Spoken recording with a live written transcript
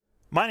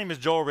My name is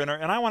Joel Renner,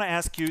 and I want to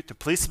ask you to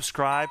please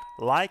subscribe,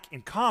 like,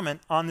 and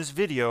comment on this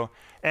video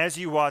as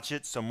you watch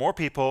it so more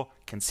people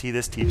can see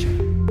this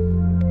teaching.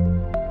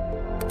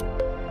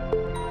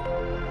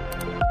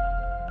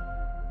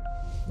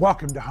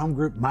 Welcome to Home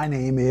Group. My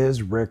name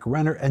is Rick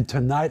Renner, and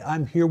tonight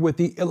I'm here with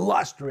the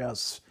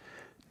illustrious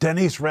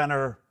Denise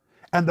Renner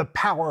and the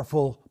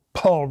powerful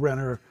Paul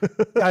Renner.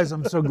 Guys,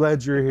 I'm so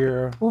glad you're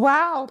here.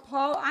 Wow,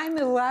 Paul, I'm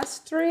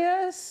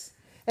illustrious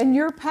and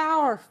you're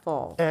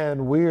powerful.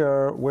 And we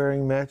are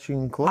wearing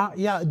matching clothes.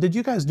 Yeah, did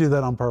you guys do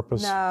that on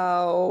purpose?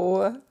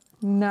 No,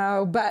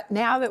 but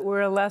now that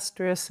we're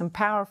illustrious and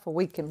powerful,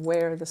 we can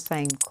wear the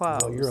same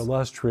clothes. Well, you're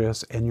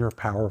illustrious and you're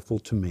powerful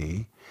to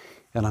me,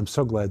 and I'm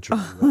so glad you're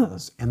with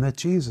us and that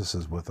Jesus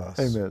is with us.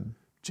 Amen.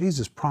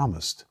 Jesus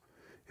promised,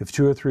 if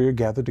 2 or 3 are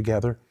gathered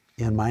together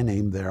in my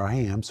name, there I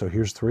am. So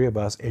here's 3 of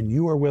us, and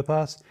you are with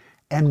us,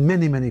 and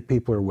many, many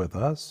people are with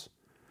us.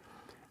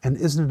 And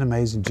isn't it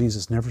amazing?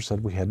 Jesus never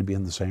said we had to be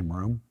in the same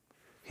room.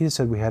 He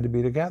said we had to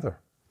be together.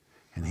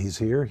 And He's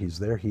here, He's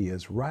there, He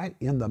is right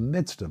in the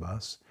midst of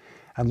us.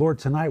 And Lord,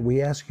 tonight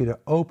we ask you to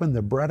open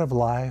the bread of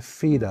life,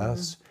 feed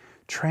us,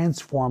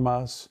 transform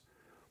us.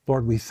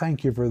 Lord, we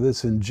thank you for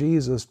this in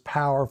Jesus'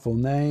 powerful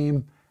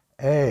name.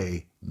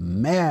 Amen.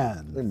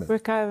 Amen.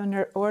 Rick, I have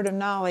a word of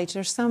knowledge.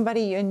 There's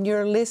somebody and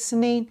you're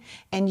listening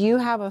and you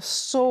have a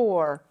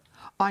sore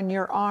on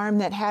your arm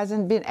that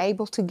hasn't been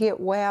able to get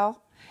well.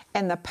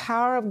 And the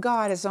power of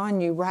God is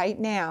on you right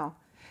now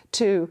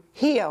to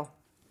heal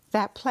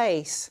that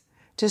place.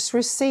 Just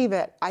receive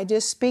it. I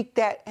just speak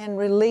that and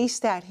release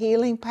that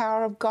healing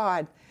power of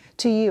God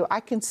to you.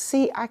 I can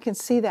see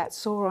that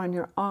sore on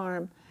your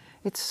arm.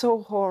 It's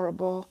so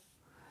horrible.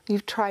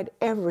 You've tried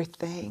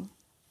everything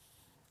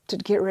to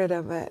get rid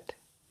of it,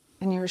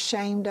 and you're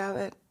ashamed of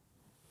it,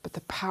 but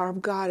the power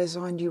of God is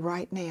on you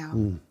right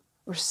now.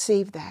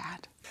 Receive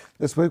that.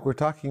 This week we're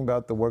talking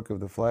about the work of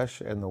the flesh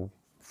and the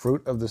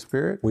fruit of the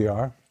Spirit. We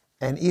are.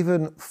 And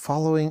even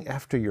following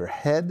after your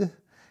head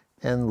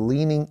and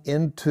leaning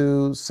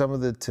into some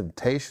of the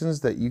temptations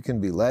that you can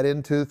be led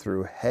into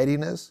through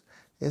headiness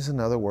is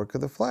another work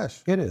of the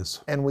flesh. It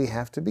is. And we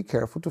have to be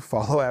careful to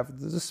follow after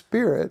the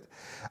Spirit.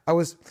 I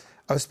was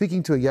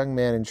speaking to a young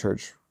man in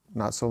church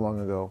not so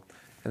long ago,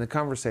 and the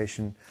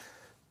conversation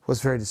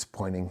was very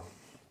disappointing.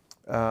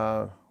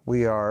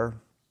 We are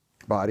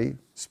body,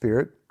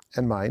 spirit,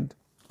 and mind.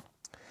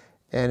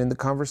 And in the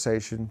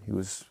conversation, he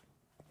was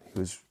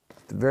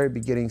at the very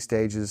beginning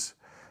stages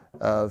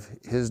of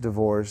his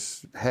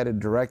divorce, headed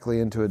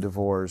directly into a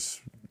divorce.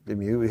 I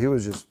mean,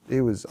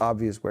 it was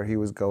obvious where he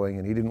was going,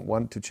 and he didn't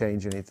want to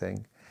change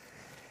anything.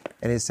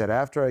 And he said,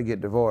 after I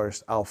get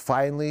divorced, I'll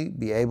finally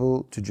be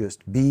able to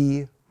just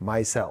be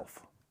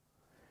myself.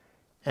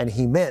 And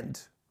he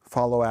meant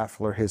follow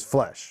after his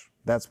flesh.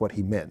 That's what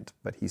he meant.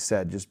 But he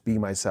said, just be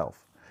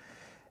myself.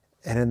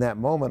 And in that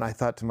moment, I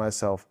thought to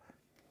myself,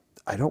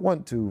 I don't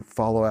want to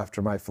follow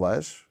after my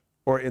flesh,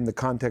 or in the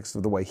context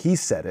of the way he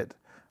said it,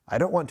 I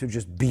don't want to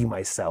just be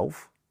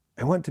myself.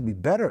 I want to be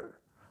better.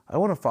 I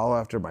want to follow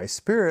after my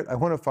spirit. I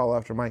want to follow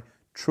after my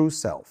true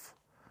self.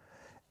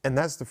 And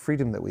that's the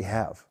freedom that we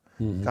have.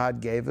 God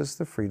gave us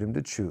the freedom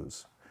to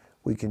choose.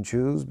 We can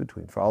choose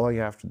between following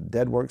after the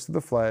dead works of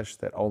the flesh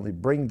that only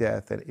bring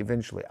death and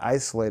eventually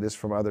isolate us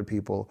from other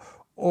people,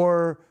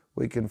 or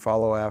we can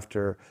follow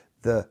after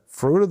the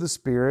fruit of the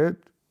Spirit,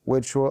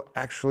 which will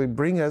actually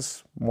bring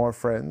us more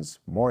friends,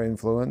 more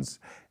influence,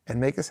 and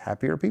make us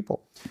happier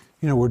people.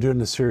 You know, we're doing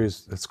a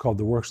series that's called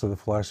The Works of the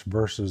Flesh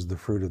versus the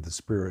Fruit of the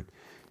Spirit.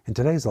 And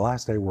today's the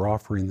last day we're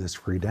offering this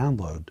free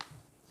download.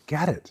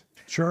 Get it.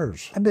 It's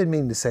yours. I've been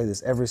meaning to say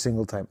this every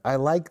single time. I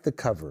like the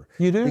cover.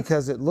 You do?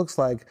 Because it looks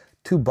like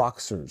 2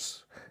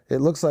 boxers. It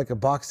looks like a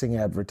boxing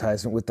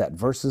advertisement with that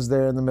verses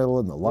there in the middle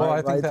and the line Well, I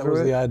think right that through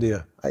was it. the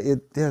idea.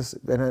 Yes,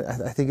 and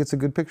I think it's a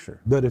good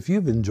picture. But if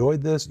you've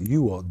enjoyed this,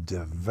 you will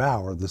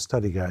devour the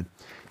study guide.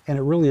 And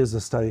it really is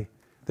a study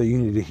that you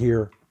need to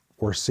hear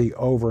or see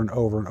over and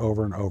over and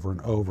over and over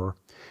and over.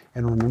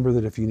 And remember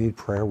that if you need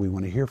prayer, we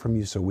want to hear from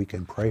you so we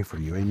can pray for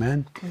you.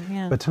 Amen?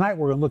 Amen. But tonight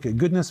we're going to look at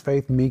goodness,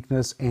 faith,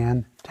 meekness,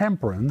 and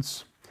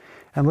temperance.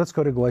 And let's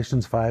go to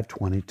Galatians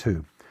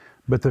 5:22.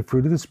 But the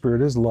fruit of the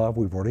Spirit is love.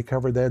 We've already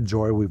covered that.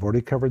 Joy, we've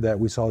already covered that.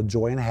 We saw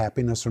joy and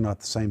happiness are not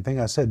the same thing.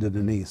 I said to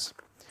Denise,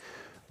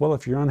 well,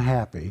 if you're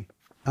unhappy,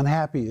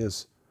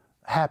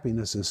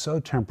 happiness is so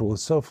temporal,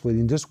 it's so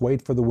fleeting, just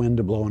wait for the wind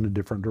to blow in a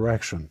different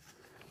direction.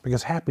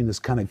 Because happiness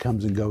kind of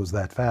comes and goes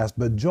that fast.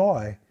 But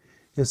joy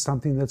is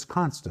something that's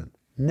constant,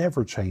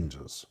 never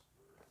changes.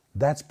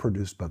 That's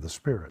produced by the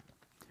Spirit.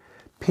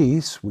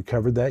 Peace, we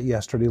covered that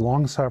yesterday.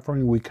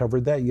 Long-suffering, we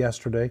covered that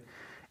yesterday.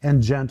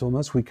 And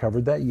gentleness, we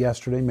covered that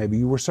yesterday. Maybe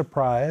you were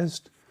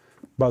surprised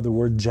by the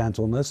word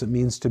gentleness. It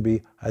means to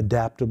be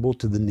adaptable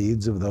to the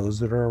needs of those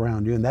that are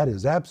around you. And that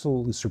is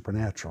absolutely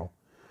supernatural.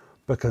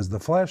 Because the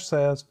flesh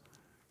says,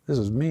 this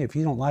is me. If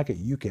you don't like it,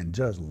 you can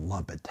just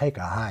lump it. Take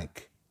a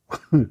hike.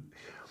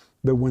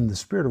 But when the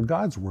Spirit of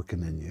God's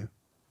working in you,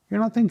 you're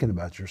not thinking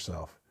about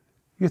yourself.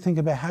 You're thinking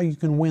about how you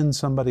can win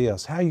somebody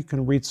else, how you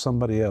can reach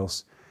somebody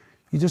else.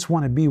 You just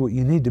want to be what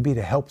you need to be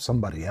to help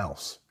somebody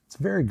else. It's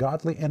very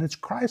godly and it's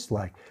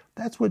Christ-like.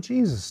 That's what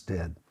Jesus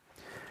did.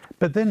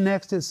 But then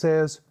next it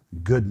says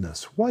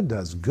goodness. What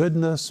does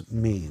goodness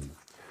mean?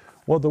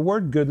 Well, the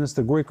word goodness,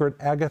 the Greek word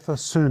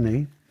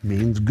agathosune,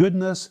 means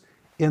goodness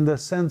in the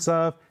sense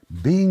of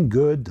being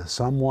good to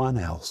someone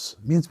else.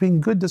 It means being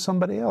good to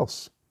somebody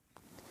else.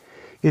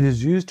 It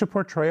is used to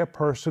portray a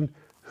person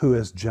who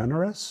is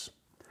generous,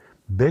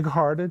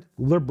 big-hearted,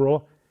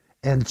 liberal,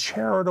 and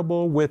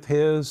charitable with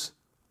his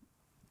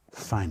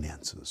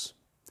finances.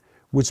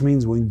 Which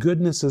means when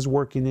goodness is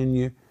working in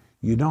you,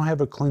 you don't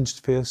have a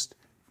clenched fist,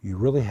 you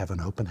really have an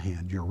open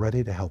hand. You're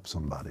ready to help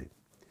somebody.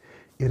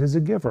 It is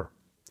a giver.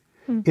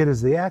 It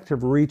is the act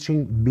of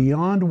reaching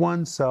beyond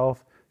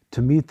oneself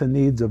to meet the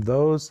needs of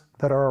those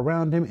that are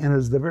around him, and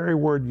is the very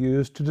word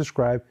used to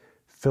describe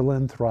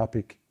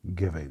philanthropic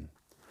giving.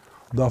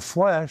 The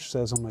flesh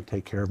says, I'm going to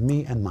take care of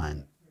me and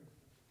mine.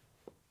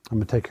 I'm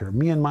going to take care of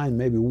me and mine.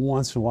 Maybe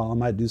once in a while I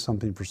might do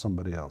something for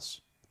somebody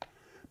else.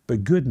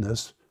 But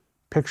goodness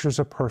pictures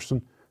a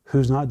person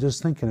who's not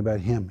just thinking about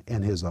him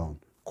and his own.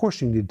 Of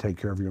course, you need to take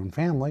care of your own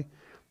family.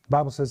 The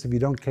Bible says if you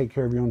don't take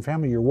care of your own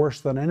family, you're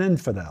worse than an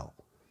infidel.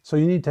 So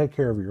you need to take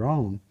care of your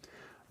own.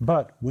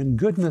 But when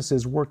goodness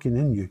is working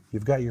in you,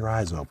 you've got your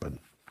eyes open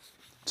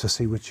to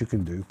see what you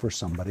can do for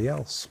somebody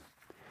else.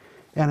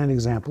 And an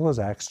example is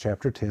Acts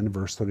chapter 10,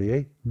 verse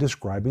 38,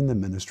 describing the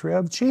ministry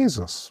of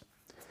Jesus.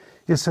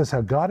 It says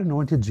how God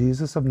anointed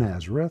Jesus of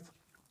Nazareth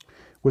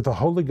with the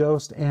Holy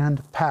Ghost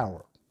and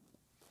power.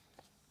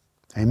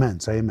 Amen.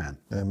 Say amen.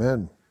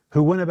 Amen.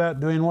 Who went about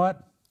doing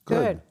what?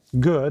 Good.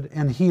 Good,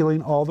 and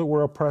healing all that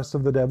were oppressed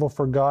of the devil,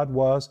 for God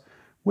was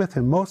with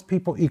him. Most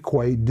people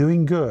equate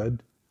doing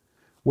good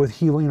with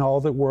healing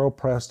all that were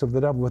oppressed of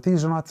the devil, but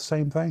these are not the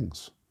same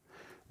things.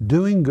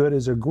 Doing good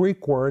is a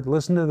Greek word,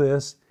 listen to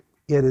this,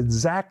 it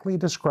exactly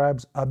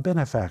describes a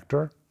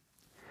benefactor,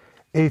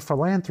 a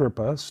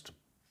philanthropist,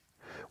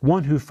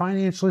 one who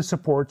financially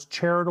supports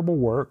charitable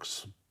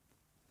works,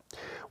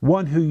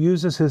 one who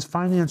uses his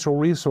financial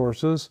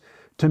resources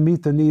to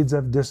meet the needs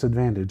of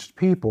disadvantaged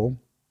people.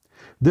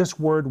 This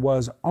word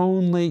was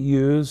only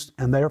used,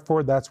 and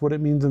therefore that's what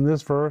it means in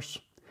this verse,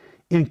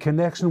 in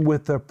connection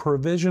with the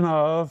provision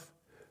of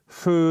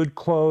food,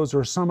 clothes,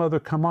 or some other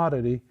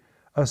commodity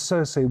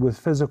associated with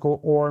physical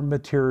or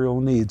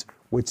material needs,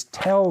 which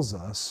tells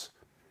us,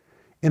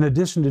 in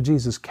addition to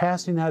Jesus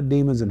casting out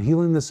demons and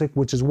healing the sick,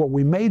 which is what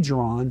we major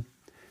on,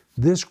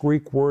 this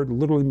Greek word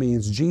literally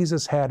means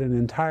Jesus had an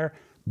entire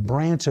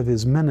branch of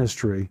his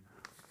ministry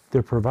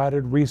that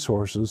provided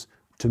resources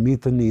to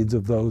meet the needs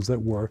of those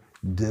that were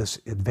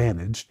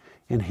disadvantaged.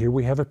 And here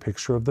we have a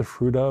picture of the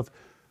fruit of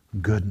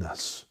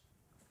goodness.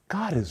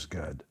 God is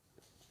good.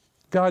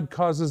 God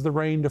causes the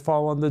rain to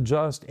fall on the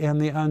just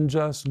and the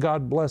unjust.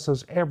 God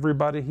blesses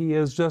everybody. He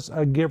is just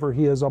a giver.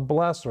 He is a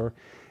blesser.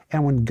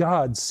 And when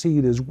God's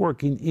seed is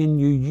working in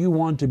you, you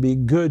want to be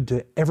good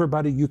to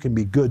everybody you can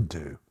be good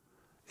to.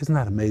 Isn't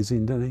that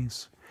amazing,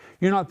 Denise?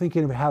 You're not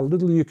thinking of how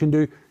little you can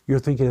do. You're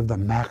thinking of the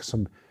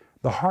maximum.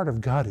 The heart of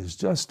God is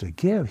just to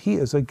give. He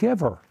is a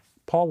giver.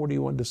 Paul, what do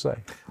you want to say?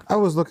 I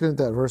was looking at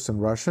that verse in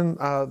Russian.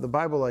 The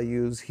Bible I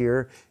use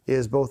here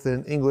is both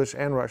in English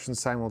and Russian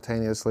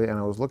simultaneously, and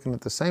I was looking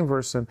at the same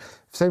verse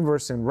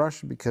in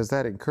Russian because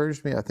that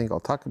encouraged me. I think I'll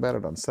talk about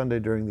it on Sunday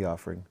during the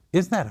offering.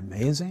 Isn't that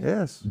amazing?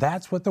 Yes.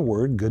 That's what the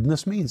word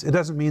goodness means. It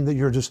doesn't mean that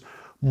you're just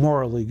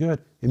morally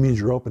good. It means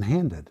you're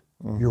open-handed.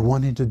 You're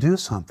wanting to do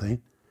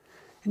something.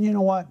 And you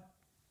know what?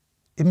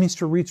 It means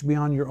to reach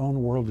beyond your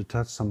own world to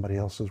touch somebody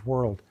else's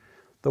world.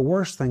 The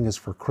worst thing is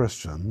for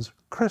Christians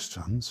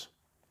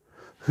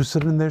who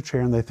sit in their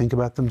chair and they think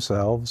about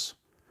themselves,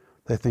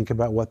 they think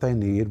about what they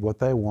need, what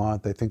they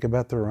want, they think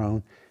about their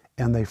own,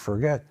 and they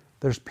forget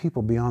there's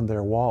people beyond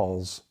their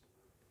walls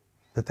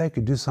that they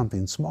could do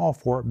something small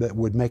for that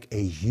would make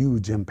a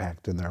huge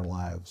impact in their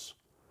lives.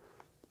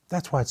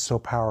 That's why it's so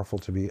powerful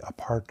to be a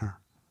partner.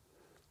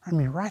 I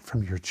mean, right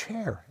from your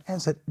chair.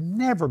 Has it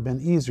never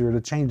been easier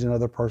to change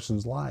another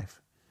person's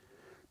life?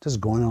 Just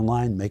going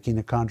online, making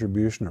a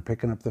contribution, or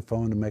picking up the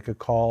phone to make a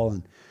call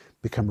and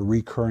become a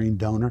recurring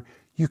donor.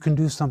 You can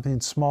do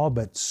something small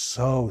but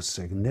so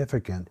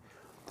significant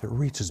that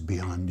reaches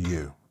beyond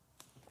you.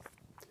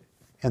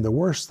 And the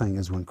worst thing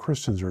is when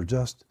Christians are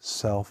just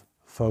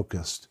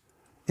self-focused.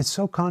 It's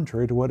so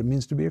contrary to what it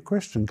means to be a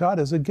Christian. God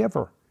is a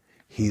giver.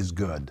 He's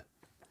good.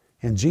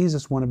 And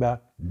Jesus went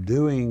about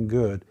doing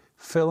good,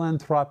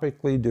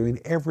 philanthropically doing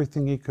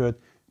everything he could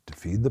to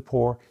feed the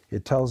poor.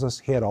 It tells us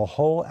he had a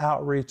whole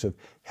outreach of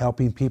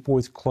helping people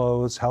with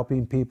clothes,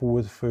 helping people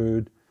with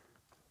food.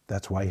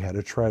 That's why he had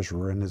a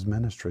treasurer in his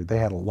ministry. They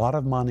had a lot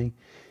of money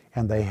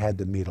and they had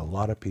to meet a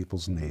lot of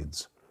people's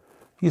needs.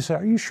 You say,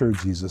 are you sure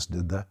Jesus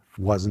did that?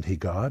 Wasn't he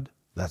God?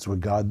 That's what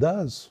God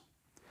does.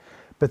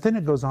 But then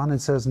it goes on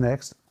and says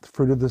next, the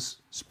fruit of the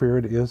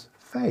Spirit is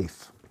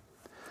faith.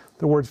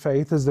 The word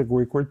faith is the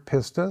Greek word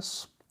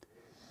pistis.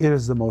 It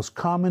is the most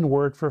common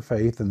word for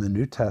faith in the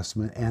New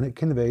Testament, and it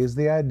conveys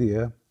the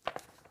idea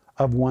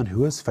of one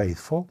who is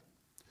faithful,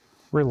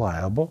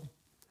 reliable,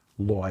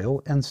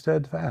 loyal, and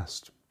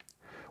steadfast.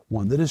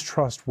 one that is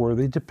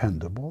trustworthy,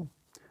 dependable,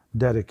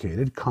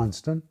 dedicated,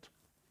 constant,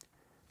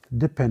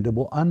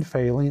 dependable,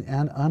 unfailing,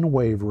 and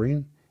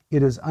unwavering.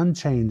 It is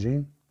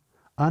unchanging,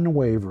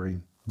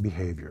 unwavering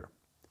behavior.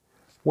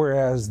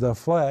 Whereas the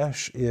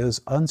flesh is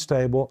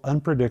unstable,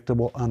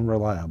 unpredictable,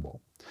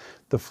 unreliable.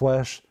 The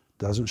flesh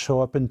doesn't show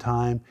up in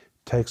time,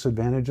 takes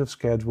advantage of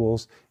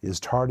schedules, is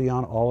tardy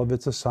on all of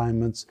its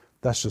assignments.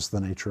 That's just the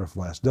nature of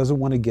flesh. Doesn't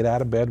want to get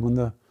out of bed when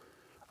the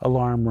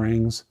alarm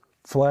rings.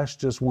 Flesh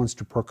just wants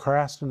to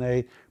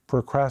procrastinate,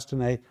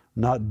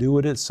 not do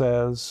what it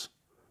says,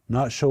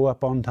 not show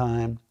up on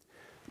time.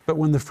 But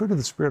when the fruit of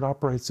the Spirit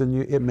operates in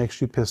you, it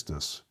makes you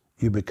pistis.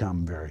 You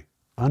become very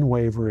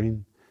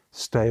unwavering,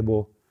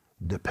 stable,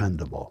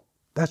 dependable.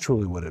 That's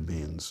really what it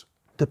means,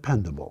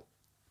 dependable.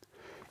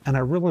 And I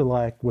really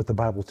like what the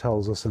Bible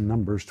tells us in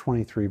Numbers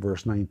 23,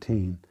 verse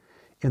 19,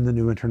 in the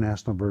New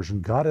International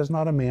Version. God is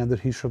not a man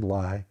that he should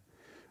lie,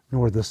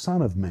 nor the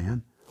Son of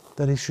Man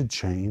that he should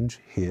change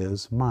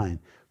his mind.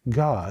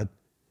 God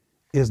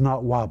is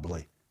not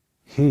wobbly.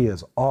 He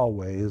is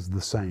always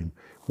the same.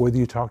 Whether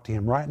you talk to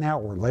him right now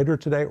or later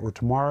today or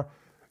tomorrow,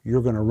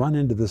 you're going to run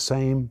into the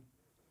same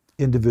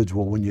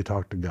individual when you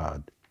talk to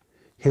God.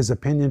 His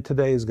opinion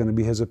today is going to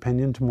be his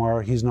opinion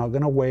tomorrow. He's not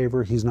going to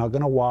waver. He's not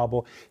going to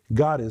wobble.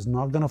 God is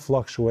not going to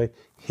fluctuate.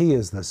 He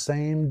is the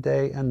same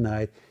day and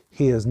night.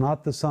 He is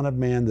not the Son of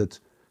Man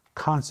that's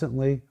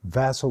constantly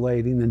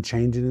vacillating and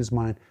changing his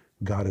mind.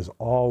 God is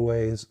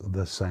always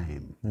the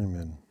same.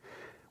 Amen.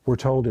 We're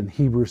told in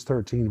Hebrews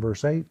 13,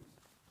 verse 8,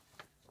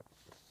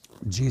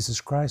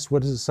 Jesus Christ,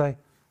 what does it say?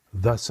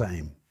 The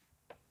same.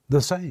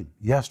 The same,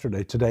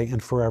 yesterday, today,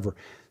 and forever.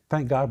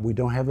 Thank God we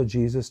don't have a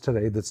Jesus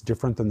today that's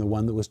different than the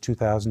one that was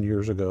 2,000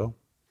 years ago.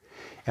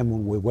 And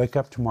when we wake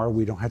up tomorrow,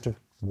 we don't have to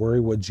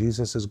worry what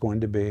Jesus is going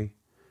to be,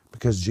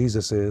 because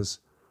Jesus is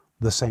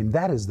the same.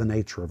 That is the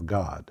nature of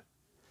God.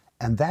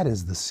 And that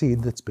is the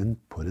seed that's been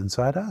put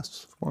inside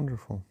us. It's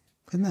wonderful.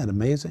 Isn't that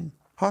amazing?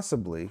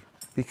 Possibly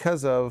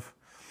because of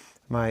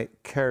my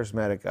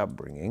charismatic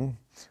upbringing,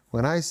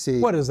 when I see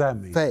What does that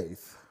mean?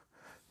 faith,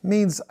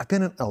 means I've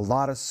been in a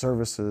lot of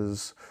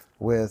services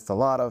with a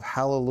lot of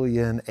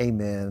hallelujah and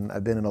amen.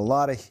 I've been in a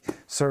lot of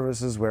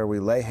services where we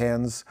lay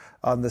hands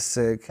on the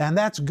sick. And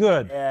that's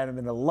good. And I'm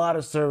in a lot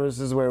of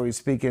services where we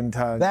speak in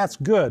tongues. That's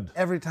good.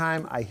 Every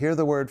time I hear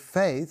the word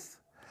faith,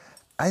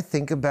 I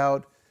think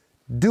about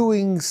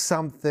doing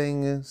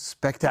something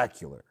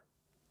spectacular.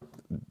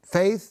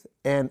 Faith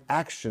and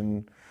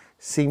action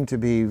seem to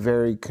be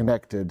very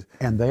connected.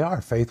 And they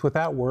are. Faith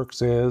without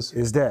works is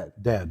Dead.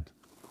 dead.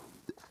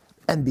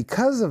 And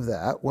because of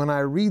that, when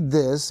I read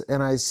this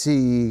and I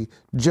see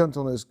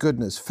gentleness,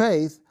 goodness,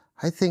 faith,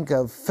 I think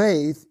of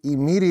faith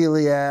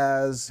immediately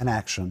as An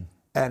action.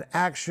 an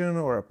action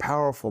or a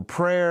powerful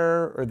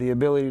prayer or the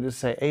ability to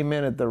say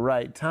amen at the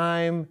right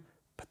time.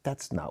 But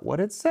that's not what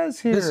it says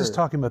here. This is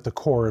talking about the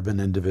core of an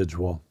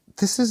individual.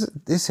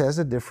 This has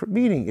a different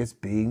meaning. It's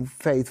being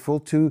faithful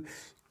to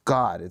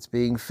God. It's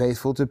being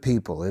faithful to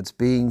people. It's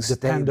being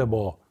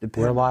Dependable,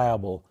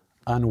 reliable,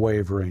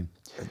 unwavering.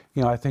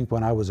 You know, I think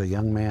when I was a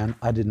young man,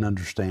 I didn't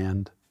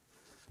understand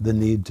the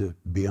need to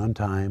be on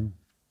time,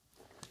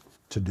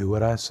 to do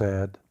what I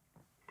said.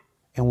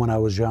 And when I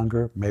was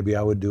younger, maybe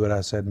I would do what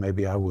I said,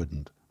 maybe I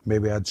wouldn't.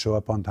 Maybe I'd show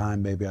up on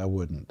time, maybe I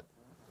wouldn't.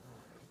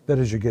 But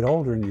as you get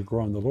older and you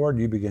grow in the Lord,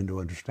 you begin to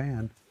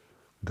understand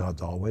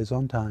God's always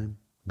on time.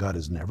 God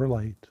is never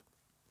late.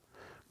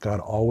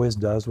 God always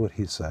does what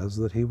he says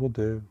that he will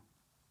do.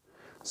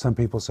 Some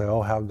people say,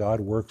 oh, how God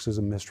works is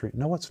a mystery.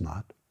 No, it's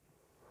not.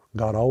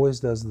 God always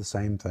does the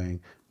same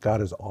thing.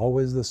 God is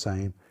always the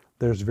same.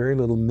 There's very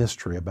little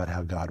mystery about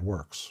how God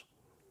works.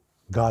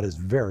 God is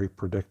very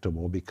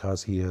predictable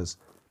because he is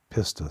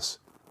pistis.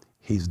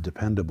 He's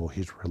dependable.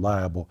 He's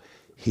reliable.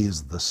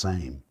 He's the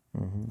same.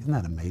 Mm-hmm. Isn't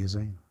that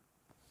amazing?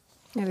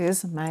 It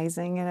is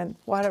amazing, and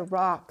what a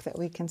rock that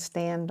we can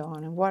stand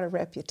on, and what a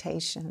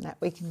reputation that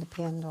we can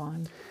depend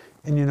on.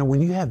 And you know, when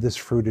you have this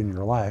fruit in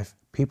your life,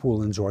 people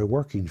will enjoy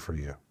working for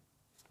you.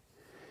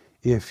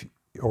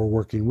 Or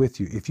working with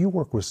you. If you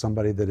work with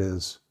somebody that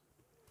is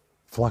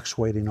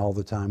fluctuating all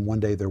the time, one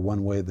day they're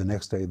one way, the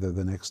next day they're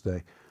the next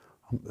day,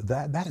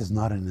 that is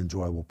not an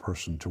enjoyable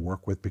person to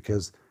work with,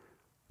 because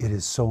it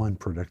is so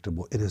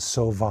unpredictable. It is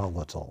so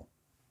volatile.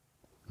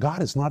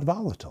 God is not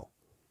volatile.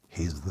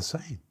 He's the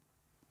same.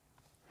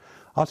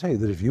 I'll tell you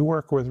that if you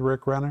work with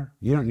Rick Renner,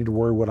 you don't need to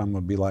worry what I'm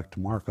going to be like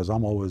tomorrow, because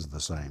I'm always the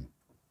same.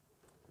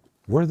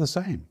 We're the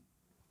same,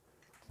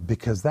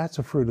 because that's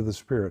a fruit of the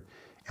Spirit.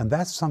 And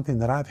that's something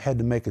that I've had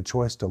to make a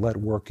choice to let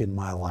work in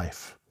my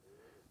life.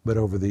 But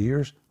over the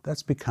years,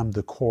 that's become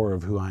the core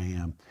of who I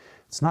am.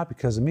 It's not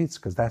because of me, it's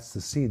because that's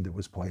the seed that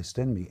was placed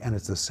in me. And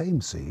it's the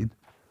same seed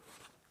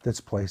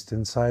that's placed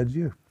inside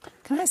you.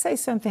 Can I say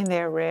something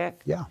there,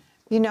 Rick? Yeah.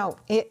 You know,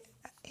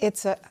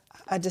 it's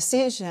a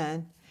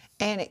decision,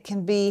 and it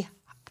can be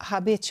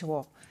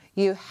habitual.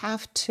 You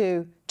have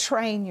to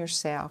train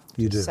yourself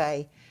You to do.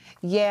 say,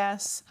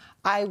 yes,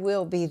 I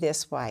will be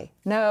this way.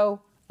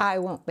 No, I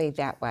won't be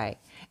that way.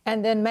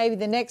 And then maybe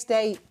the next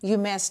day you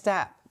messed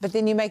up, But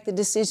then you make the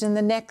decision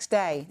the next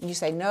day and you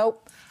say,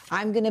 nope,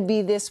 I'm going to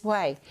be this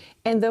way.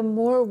 And the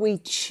more we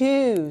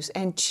choose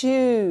and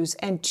choose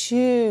and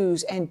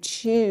choose and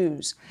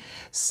choose,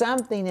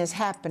 something is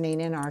happening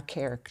in our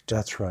character.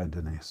 That's right,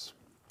 Denise.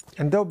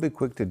 And don't be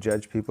quick to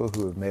judge people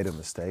who have made a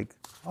mistake.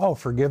 Oh,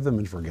 forgive them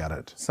and forget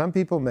it. Some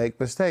people make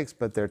mistakes,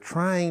 but they're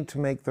trying to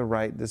make the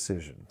right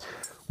decision.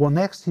 Well,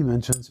 next he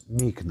mentions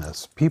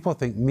meekness. People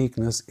think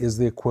meekness is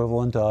the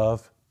equivalent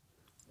of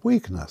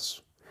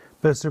weakness.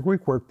 But it's the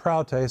Greek word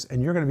prautes,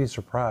 and you're going to be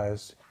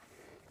surprised.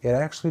 It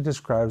actually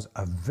describes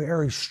a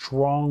very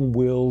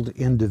strong-willed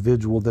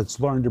individual that's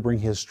learned to bring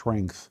his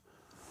strength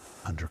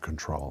under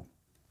control.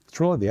 It's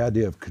really the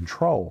idea of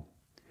control.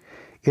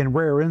 In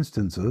rare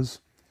instances,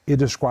 it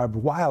described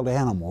wild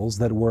animals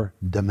that were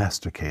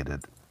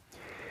domesticated.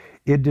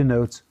 It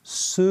denotes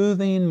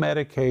soothing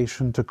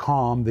medication to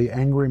calm the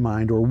angry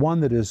mind, or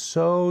one that is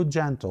so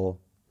gentle,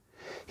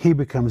 he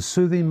becomes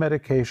soothing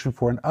medication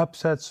for an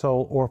upset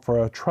soul or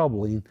for a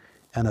troubling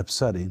and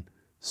upsetting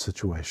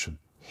situation.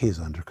 He's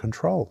under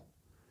control.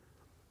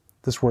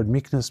 This word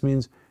meekness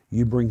means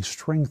you bring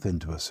strength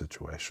into a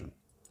situation.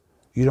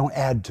 You don't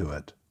add to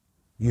it.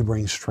 You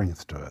bring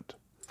strength to it.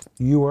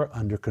 You are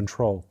under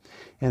control.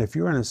 And if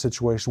you're in a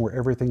situation where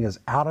everything is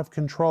out of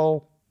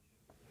control,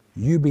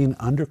 you being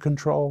under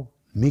control,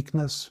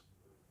 meekness,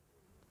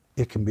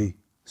 it can be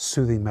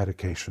soothing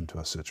medication to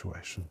a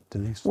situation.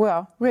 Denise?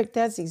 Well, Rick,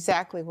 that's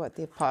exactly what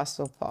the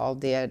Apostle Paul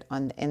did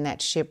in that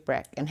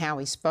shipwreck and how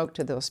he spoke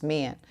to those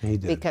men. He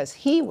did. Because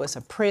he was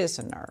a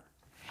prisoner,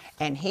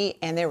 and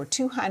there were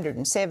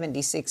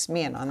 276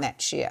 men on that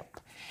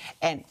ship.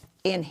 And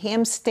in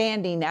him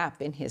standing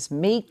up in his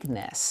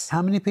meekness,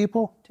 How many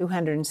people?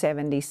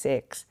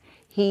 276,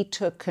 he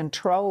took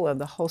control of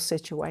the whole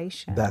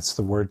situation. That's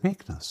the word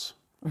meekness.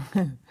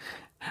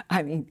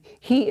 I mean,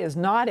 he is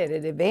not at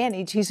an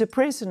advantage, he's a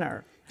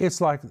prisoner. It's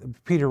like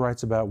Peter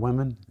writes about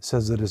women,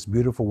 says that it's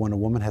beautiful when a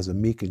woman has a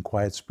meek and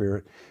quiet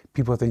spirit.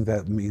 People think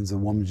that means the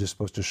woman's just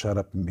supposed to shut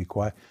up and be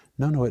quiet.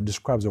 No, it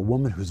describes a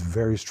woman who's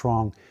very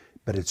strong,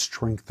 but it's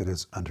strength that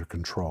is under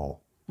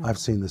control. I've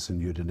seen this in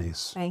you,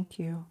 Denise. Thank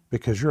you.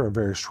 Because you're a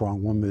very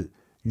strong woman,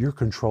 your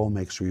control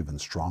makes you even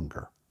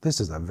stronger. This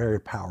is a very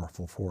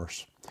powerful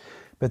force.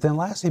 But then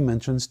last he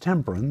mentions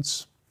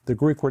temperance, the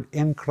Greek word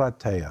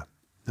enkrateia.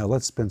 Now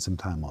let's spend some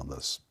time on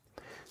this.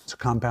 It's a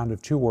compound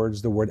of two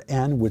words, the word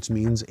en, which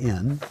means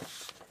in,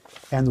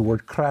 and the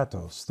word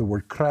kratos. The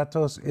word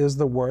kratos is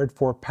the word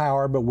for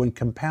power, but when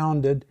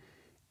compounded,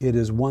 it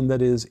is one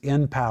that is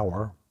in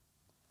power,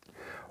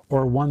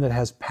 or one that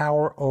has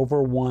power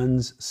over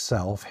one's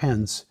self.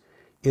 Hence,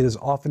 it is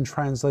often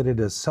translated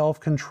as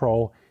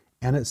self-control,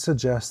 and it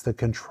suggests the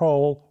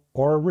control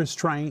or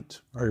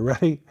restraint, are you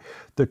ready?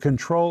 The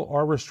control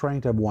or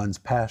restraint of one's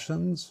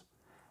passions,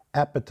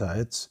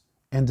 appetites,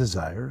 and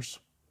desires.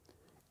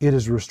 It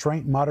is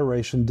restraint,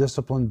 moderation,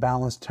 discipline,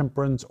 balance,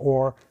 temperance,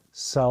 or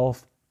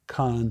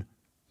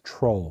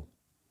self-control.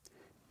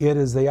 It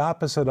is the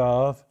opposite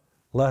of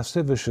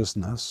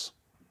lasciviousness,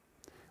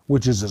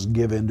 which is just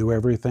give in to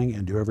everything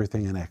and do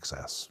everything in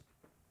excess.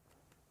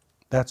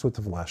 That's what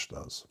the flesh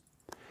does.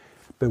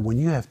 But when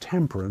you have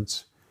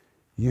temperance,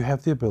 you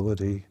have the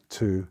ability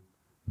to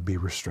be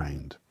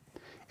restrained.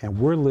 And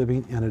we're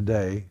living in a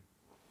day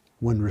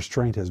when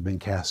restraint has been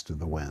cast to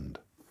the wind.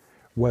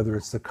 Whether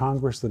it's the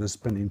Congress that is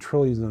spending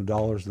trillions of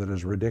dollars that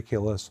is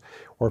ridiculous,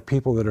 or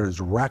people that are just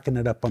racking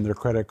it up on their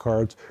credit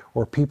cards,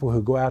 or people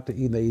who go out to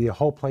eat, they eat a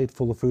whole plate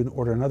full of food and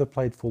order another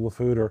plate full of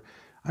food, or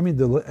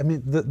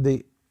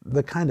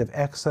the kind of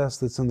excess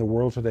that's in the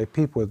world today,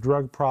 people with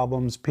drug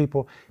problems,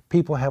 people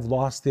have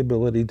lost the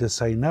ability to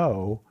say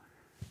no,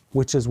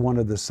 which is one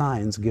of the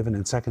signs given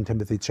in 2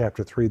 Timothy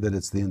chapter 3 that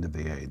it's the end of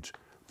the age.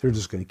 They're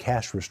just going to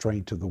cast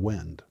restraint to the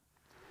wind.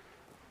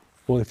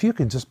 Well, if you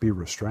can just be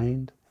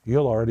restrained,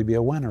 you'll already be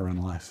a winner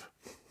in life.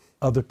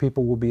 Other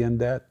people will be in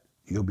debt,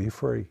 you'll be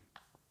free.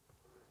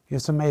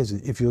 It's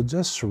amazing. If you'll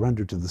just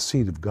surrender to the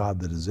seed of God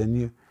that is in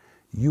you,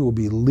 you will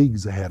be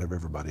leagues ahead of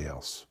everybody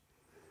else.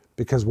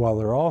 Because while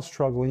they're all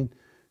struggling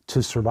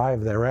to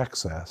survive their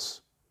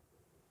excess,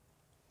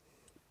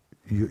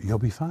 you'll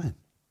be fine.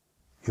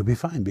 You'll be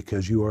fine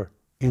because you are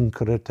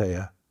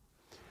enkrateia.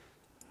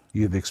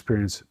 You've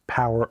experienced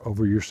power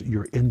over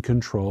you're in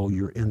control,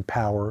 you're in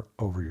power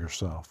over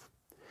yourself.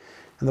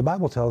 And the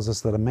Bible tells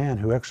us that a man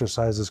who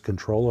exercises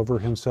control over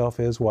himself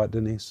is what,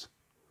 Denise?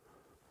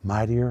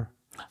 Mightier?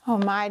 Oh,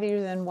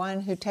 mightier than one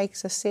who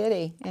takes a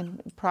city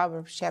in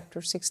Proverbs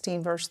chapter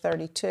 16, verse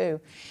 32.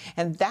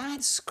 And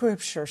that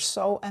scripture's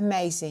so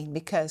amazing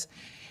because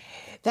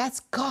that's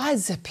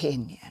God's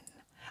opinion.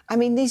 I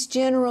mean, these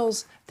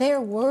generals, they're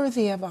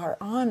worthy of our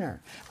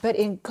honor. But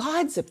in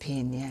God's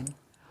opinion,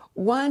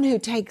 one who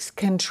takes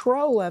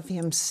control of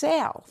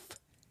himself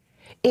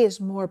is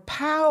more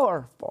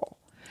powerful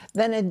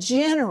than a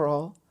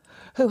general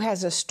who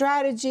has a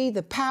strategy,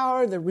 the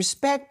power, the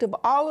respect of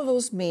all of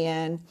those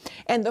men,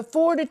 and the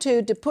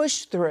fortitude to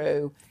push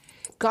through.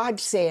 God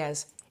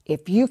says,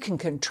 if you can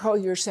control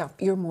yourself,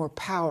 you're more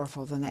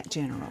powerful than that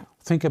general.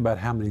 Think about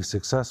how many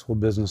successful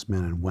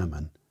businessmen and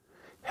women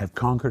have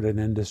conquered an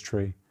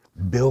industry,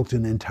 built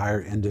an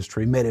entire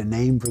industry, made a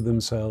name for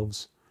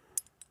themselves,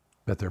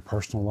 but their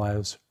personal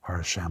lives are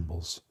a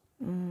shambles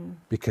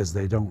because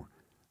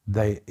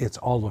it's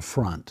all a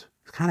front.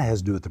 It kind of has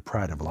to do with the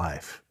pride of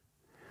life.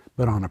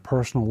 But on a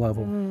personal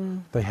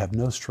level, they have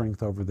no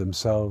strength over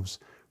themselves,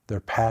 their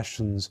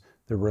passions,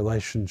 their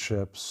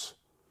relationships,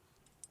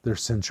 their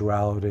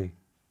sensuality.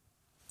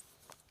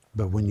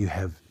 But when you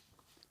have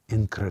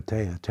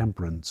enkrateia,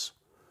 temperance,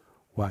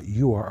 well,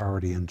 you are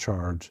already in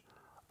charge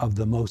of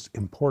the most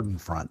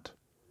important front.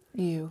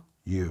 You.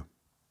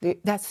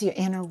 That's the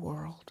inner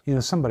world. You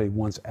know, somebody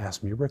once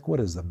asked me, Rick, what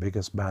is the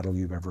biggest battle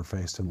you've ever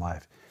faced in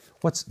life?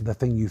 What's the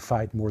thing you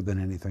fight more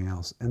than anything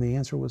else? And the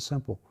answer was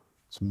simple.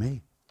 It's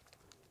me.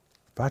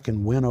 If I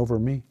can win over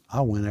me,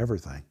 I'll win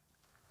everything.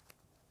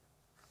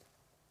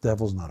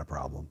 Devil's not a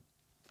problem.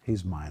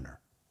 He's minor.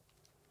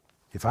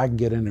 If I can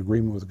get in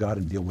agreement with God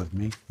and deal with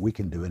me, we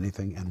can do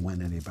anything and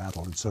win any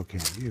battle, and so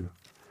can you.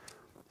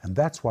 And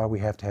that's why we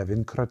have to have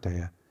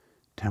enkrateia,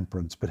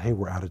 temperance. But hey,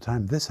 we're out of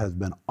time. This has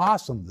been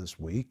awesome this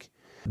week.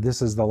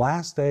 This is the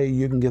last day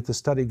you can get the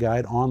study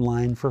guide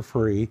online for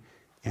free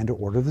and to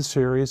order the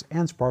series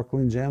and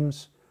Sparkling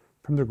Gems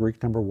from the Greek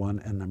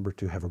 #1 and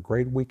 #2. Have a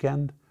great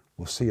weekend.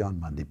 We'll see you on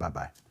Monday.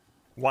 Bye-bye.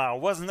 Wow,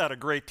 wasn't that a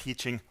great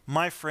teaching?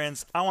 My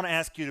friends, I want to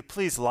ask you to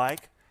please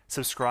like,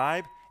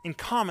 subscribe, and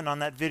comment on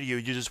that video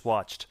you just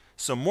watched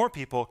so more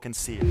people can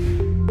see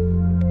it.